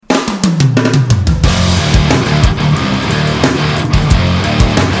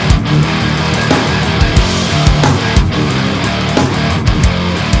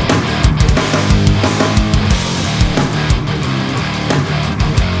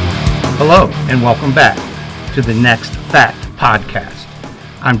Hello, and welcome back to the Next Fact Podcast.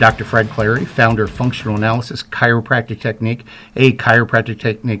 I'm Dr. Fred Clary, founder of Functional Analysis Chiropractic Technique, a chiropractic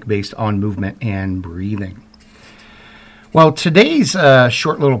technique based on movement and breathing. Well, today's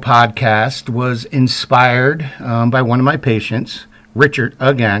short little podcast was inspired by one of my patients, Richard,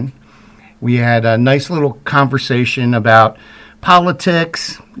 again. We had a nice little conversation about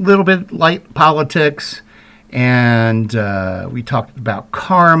politics, a little bit light politics, and we talked about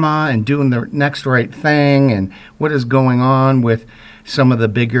karma and doing the next right thing and what is going on with some of the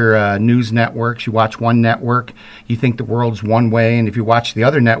bigger news networks. You watch one network, you think the world's one way, and if you watch the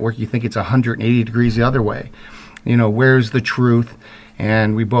other network, you think it's 180 degrees the other way. You know, where's the truth?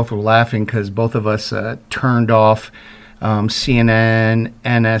 And we both were laughing because both of us turned off CNN,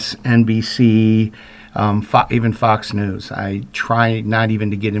 NBC, even Fox News. I try not even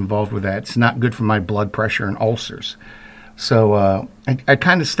to get involved with that. It's not good for my blood pressure and ulcers. So I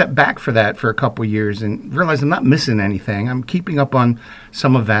kind of stepped back for that for a couple of years and realized I'm not missing anything. I'm keeping up on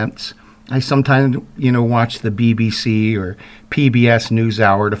some events. I sometimes, watch the BBC or PBS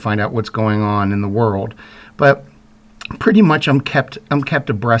NewsHour to find out what's going on in the world. But pretty much I'm kept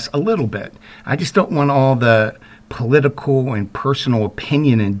abreast a little bit. I just don't want all the political and personal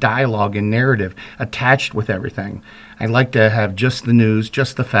opinion and dialogue and narrative attached with everything. I like to have just the news,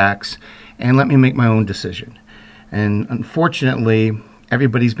 just the facts, and let me make my own decision. And unfortunately,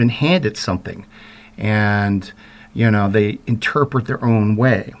 everybody's been handed something, and they interpret their own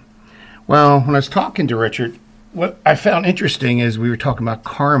way. Well, when I was talking to Richard, what I found interesting is we were talking about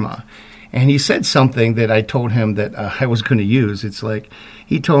karma, and he said something that I told him that I was going to use. It's like,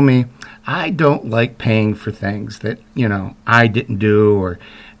 he told me, I don't like paying for things that, I didn't do or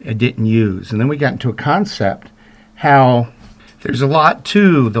I didn't use. And then we got into a concept how there's a lot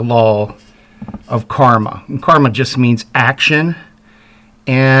to the law of karma. And karma just means action.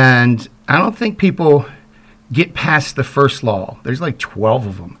 And I don't think people get past the first law. There's like 12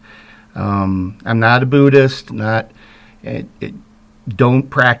 of them. I'm not a Buddhist, don't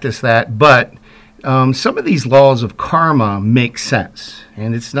practice that, but some of these laws of karma make sense,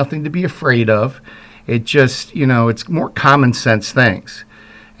 and it's nothing to be afraid of. It just, it's more common sense things.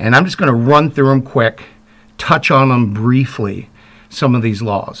 And I'm just going to run through them quick, touch on them briefly, some of these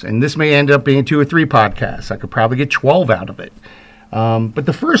laws. And this may end up being 2 or 3 podcasts. I could probably get 12 out of it. But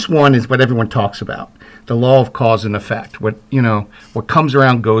the first one is what everyone talks about, the law of cause and effect. What comes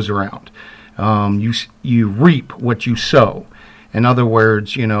around goes around. You reap what you sow. In other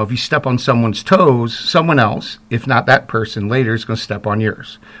words, if you step on someone's toes, someone else, if not that person, later is going to step on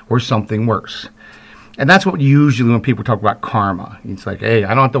yours or something worse. And that's what usually when people talk about karma. It's like, hey, I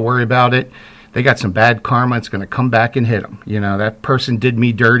don't have to worry about it. They got some bad karma. It's going to come back and hit them. That person did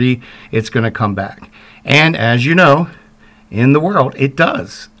me dirty. It's going to come back. And as you know, in the world, it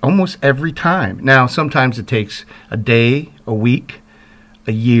does almost every time. Now, sometimes it takes a day, a week,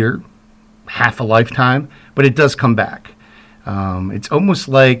 a year, half a lifetime, but it does come back. It's almost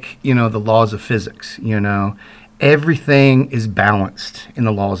like, the laws of physics, everything is balanced in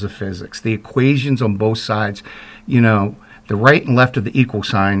the laws of physics. The equations on both sides, the right and left of the equal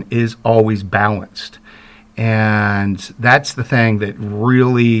sign is always balanced. And that's the thing that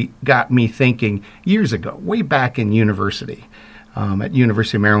really got me thinking years ago, way back in university, at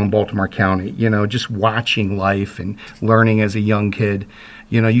University of Maryland, Baltimore County, just watching life and learning as a young kid,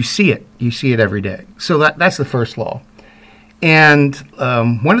 you see it every day. So that's the first law. And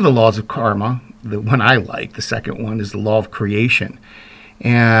one of the laws of karma, the one I like, the second one, is the law of creation.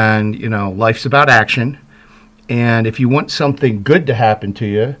 And, life's about action. And if you want something good to happen to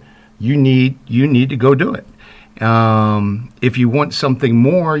you, you need to go do it. If you want something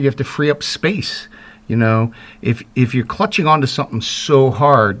more, you have to free up space. If you're clutching onto something so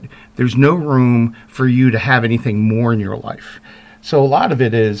hard, there's no room for you to have anything more in your life. So a lot of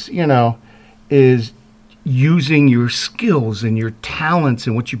it is using your skills and your talents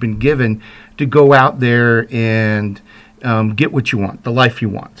and what you've been given to go out there and get what you want, the life you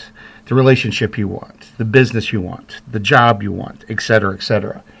want, the relationship you want, the business you want, the job you want, et cetera, et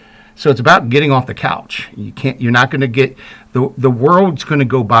cetera. So it's about getting off the couch. You're not going to get, the world's going to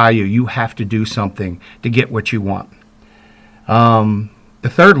go by you. You have to do something to get what you want. The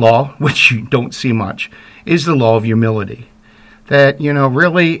third law, which you don't see much, is the law of humility. That,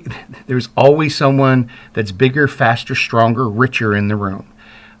 really, there's always someone that's bigger, faster, stronger, richer in the room.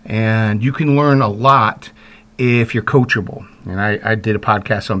 And you can learn a lot if you're coachable. And I did a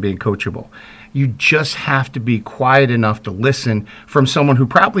podcast on being coachable. You just have to be quiet enough to listen from someone who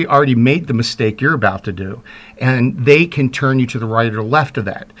probably already made the mistake you're about to do. And they can turn you to the right or left of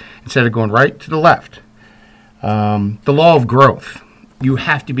that instead of going right to the left. The law of growth. You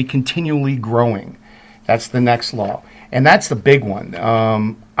have to be continually growing. That's the next law. And that's the big one.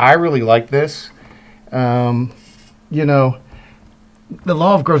 I really like this. You know, the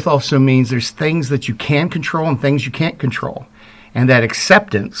law of growth also means there's things that you can control and things you can't control. And that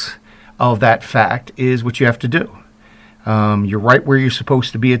acceptance of that fact is what you have to do. You're right where you're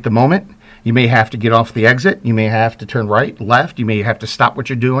supposed to be at the moment. You may have to get off the exit. You may have to turn right, left. You may have to stop what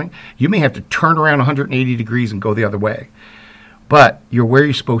you're doing. You may have to turn around 180 degrees and go the other way. But you're where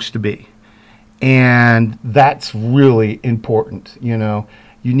you're supposed to be. And that's really important. You know,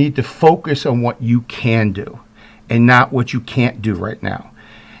 you need to focus on what you can do and not what you can't do right now.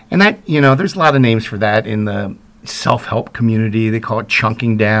 And that, you know, there's a lot of names for that in the self-help community. They call it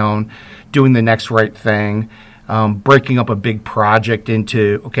chunking down, doing the next right thing. Breaking up a big project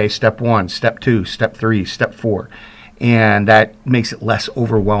into, okay, step 1, step 2, step 3, step 4. And that makes it less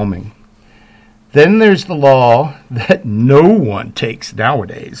overwhelming. Then there's the law that no one takes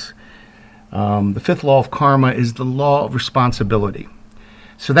nowadays. The fifth law of karma is the law of responsibility.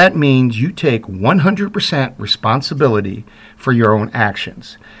 So that means you take 100% responsibility for your own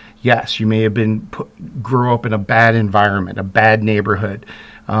actions. Yes, you may have grew up in a bad environment, a bad neighborhood,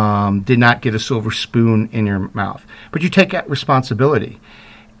 did not get a silver spoon in your mouth. But you take that responsibility.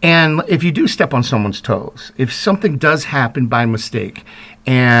 And if you do step on someone's toes, if something does happen by mistake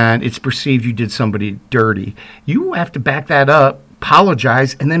and it's perceived you did somebody dirty, you have to back that up,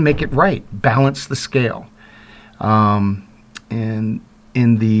 apologize, and then make it right. Balance the scale. And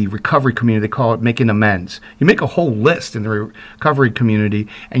in the recovery community, they call it making amends. You make a whole list in the recovery community,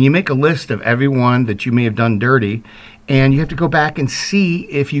 and you make a list of everyone that you may have done dirty, and you have to go back and see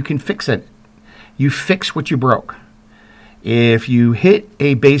if you can fix it. You fix what you broke. If you hit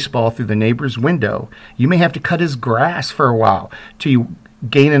a baseball through the neighbor's window, you may have to cut his grass for a while till you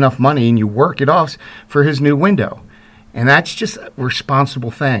gain enough money and you work it off for his new window. And that's just a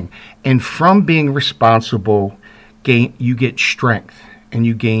responsible thing. And from being responsible, you get strength and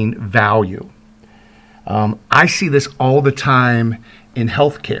you gain value. I see this all the time in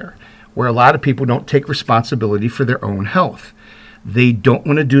healthcare, where a lot of people don't take responsibility for their own health. They don't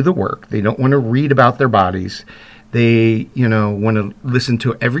want to do the work. They don't want to read about their bodies. They, want to listen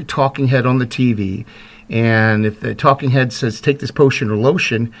to every talking head on the TV. And if the talking head says, take this potion or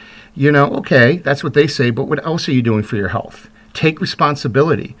lotion, okay, that's what they say, but what else are you doing for your health? Take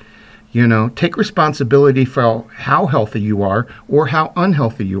responsibility. Take responsibility for how healthy you are or how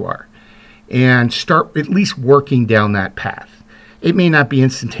unhealthy you are. And start at least working down that path. It may not be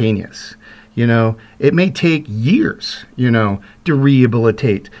instantaneous. It may take years, to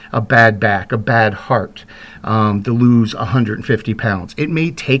rehabilitate a bad back, a bad heart, to lose 150 pounds. It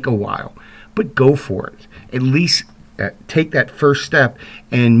may take a while, but go for it. At least take that first step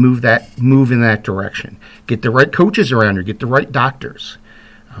and move in that direction. Get the right coaches around you. Get the right doctors.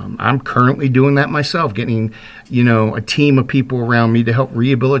 I'm currently doing that myself, getting, a team of people around me to help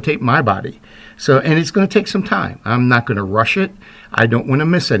rehabilitate my body. And it's going to take some time. I'm not going to rush it. I don't want to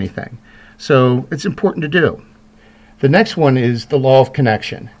miss anything. So it's important to do. The next one is the law of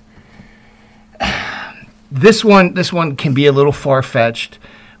connection. This one can be a little far-fetched,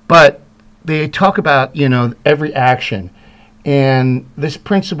 but they talk about, every action. And this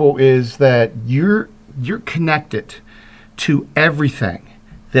principle is that you're connected to everything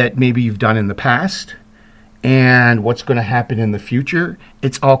that maybe you've done in the past and what's going to happen in the future.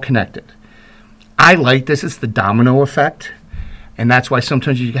 It's all connected. I like this. It's the domino effect. And that's why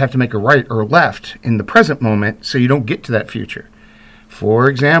sometimes you have to make a right or a left in the present moment so you don't get to that future. For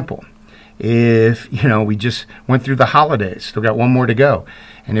example, if, we just went through the holidays, still got one more to go.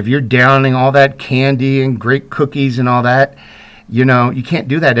 And if you're downing all that candy and great cookies and all that, you can't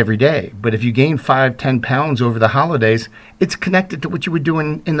do that every day. But if you gain 5-10 pounds over the holidays, it's connected to what you were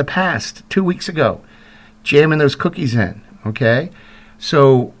doing in the past 2 weeks ago, jamming those cookies in, okay?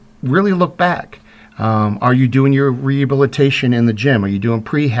 So really look back. Are you doing your rehabilitation in the gym? Are you doing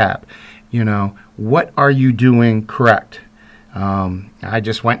prehab? What are you doing correct? I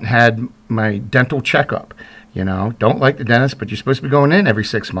just went and had my dental checkup. Don't like the dentist, but you're supposed to be going in every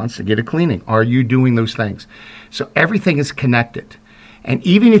 6 months to get a cleaning. Are you doing those things? So everything is connected. And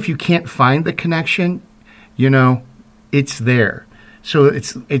even if you can't find the connection, it's there. So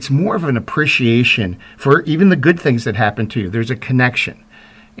it's more of an appreciation for even the good things that happen to you. There's a connection.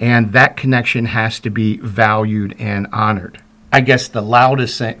 And that connection has to be valued and honored. I guess the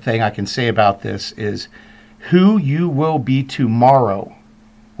loudest thing I can say about this is who you will be tomorrow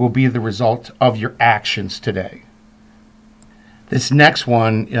will be the result of your actions today. This next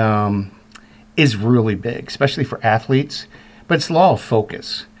one is really big, especially for athletes, but it's law of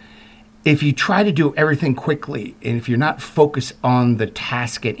focus. if you try to do everything quickly, and if you're not focused on the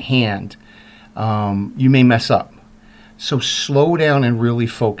task at hand, you may mess up. So slow down and really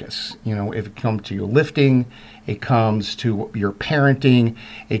focus. If it comes to your lifting, it comes to your parenting,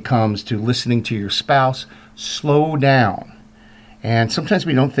 it comes to listening to your spouse, slow down. And sometimes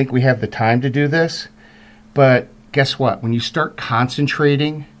we don't think we have the time to do this, but guess what? When you start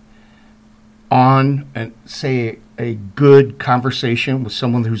concentrating on, say, a good conversation with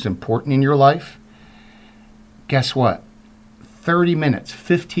someone who's important in your life, guess what? 30 minutes,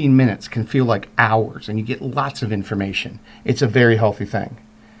 15 minutes can feel like hours, and you get lots of information. It's a very healthy thing.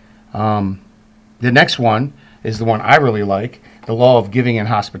 The next one is the one I really like, the law of giving and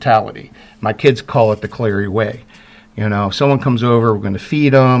hospitality. My kids call it the Clary way. Someone comes over, we're going to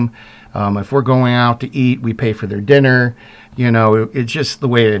feed them. If we're going out to eat, we pay for their dinner. It's just the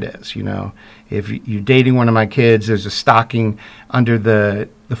way it is. If you're dating one of my kids, there's a stocking under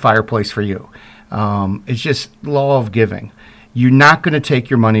the fireplace for you. It's just law of giving. You're not going to take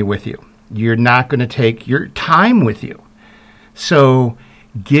your money with you. You're not going to take your time with you. So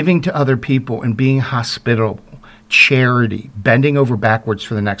giving to other people and being hospitable, charity, bending over backwards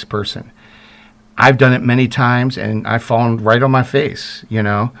for the next person. I've done it many times, and I've fallen right on my face.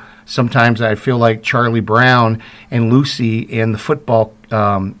 Sometimes I feel like Charlie Brown and Lucy in the football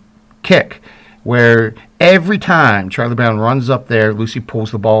kick, where every time Charlie Brown runs up there, Lucy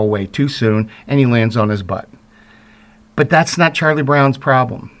pulls the ball away too soon, and he lands on his butt. But that's not Charlie Brown's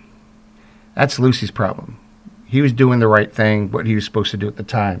problem. That's Lucy's problem. He was doing the right thing, what he was supposed to do at the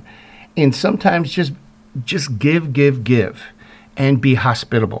time. And sometimes just give, and be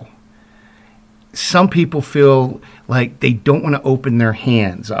hospitable. Some people feel like they don't want to open their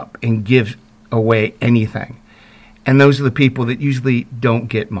hands up and give away anything. And those are the people that usually don't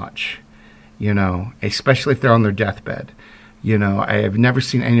get much, especially if they're on their deathbed. I have never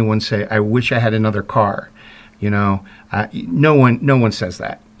seen anyone say, I wish I had another car. No one says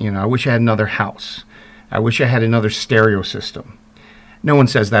that. I wish I had another house. I wish I had another stereo system. No one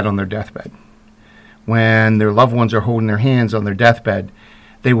says that on their deathbed. When their loved ones are holding their hands on their deathbed,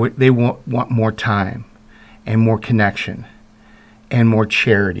 they want more time and more connection and more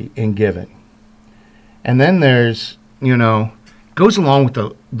charity and giving. And then there's, goes along with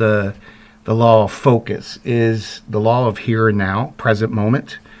the law of focus is the law of here and now, present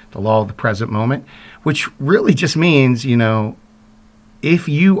moment, the law of the present moment, which really just means, if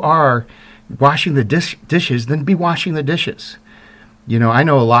you are washing the dishes, then be washing the dishes. I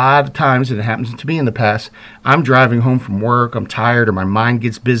know a lot of times, and it happens to me in the past, I'm driving home from work, I'm tired, or my mind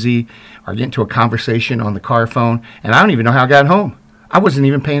gets busy, or I get into a conversation on the car phone, and I don't even know how I got home. I wasn't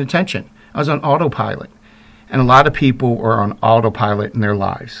even paying attention. I was on autopilot. And a lot of people are on autopilot in their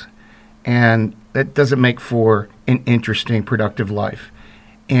lives. And that doesn't make for an interesting, productive life.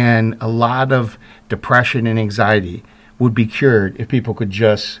 And a lot of depression and anxiety would be cured if people could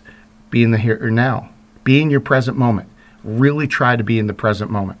just be in the here and now. Be in your present moment. Really try to be in the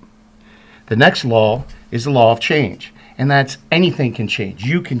present moment. The next law is the law of change. And that's anything can change.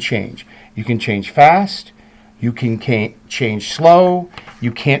 You can change. You can change fast. You can change slow.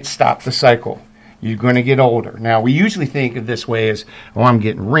 You can't stop the cycle. You're going to get older. Now, we usually think of this way as, I'm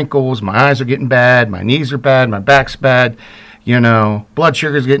getting wrinkles, my eyes are getting bad, my knees are bad, my back's bad, blood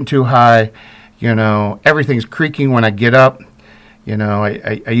sugar's getting too high, everything's creaking when I get up.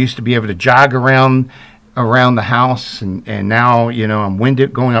 I used to be able to jog around the house, and now, I'm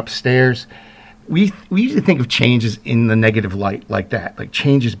winded going upstairs. We usually think of changes in the negative light like that, like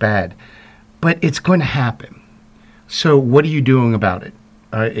change is bad. But it's going to happen. So what are you doing about it?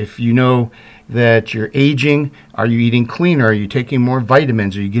 If you know that you're aging, are you eating cleaner? Are you taking more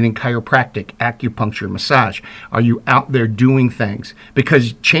vitamins? Are you getting chiropractic, acupuncture, massage? Are you out there doing things?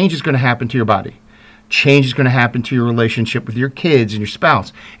 Because change is going to happen to your body. Change is going to happen to your relationship with your kids and your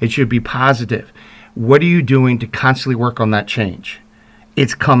spouse. It should be positive. What are you doing to constantly work on that change?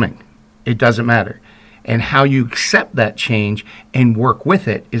 It's coming. It doesn't matter. And how you accept that change and work with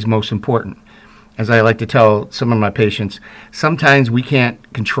it is most important. As I like to tell some of my patients, sometimes we can't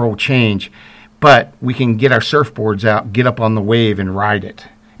control change, but we can get our surfboards out, get up on the wave, and ride it.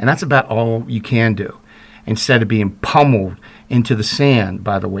 And that's about all you can do, instead of being pummeled into the sand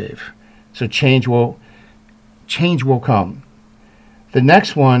by the wave. So change will come. The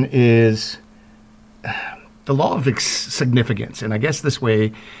next one is the law of significance. And I guess this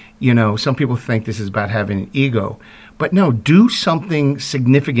way, some people think this is about having an ego. But no, do something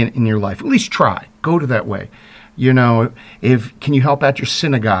significant in your life. At least try. Go to that way. Can you help out your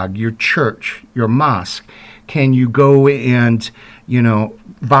synagogue, your church, your mosque? Can you go and,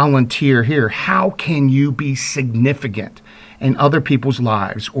 volunteer here? How can you be significant? in other people's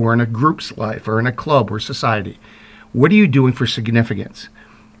lives or in a group's life or in a club or society? What are you doing for significance?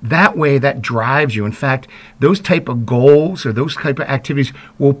 That way, that drives you. In fact, those type of goals or those type of activities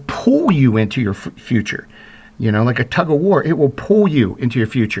will pull you into your future. Like a tug of war, it will pull you into your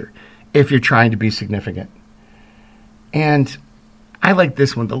future if you're trying to be significant. And I like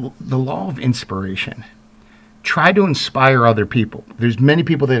this one, the law of inspiration. Try to inspire other people. There's many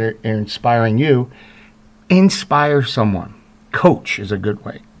people that are inspiring you. Inspire someone. Coach is a good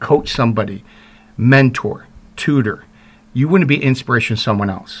way. Coach somebody. Mentor. Tutor. You want to be inspiration to someone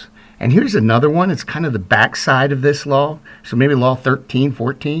else. And here's another one. It's kind of the backside of this law. So maybe law 13,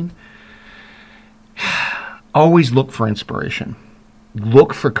 14. Always look for inspiration.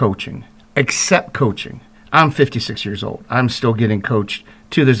 Look for coaching. Accept coaching. I'm 56 years old. I'm still getting coached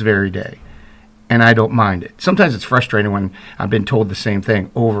to this very day. And I don't mind it. Sometimes it's frustrating when I've been told the same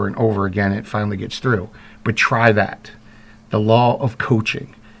thing over and over again. It finally gets through. But try that. The law of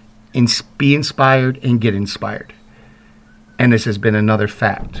coaching. Be inspired and get inspired. And this has been another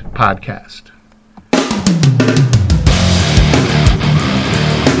Fact Podcast.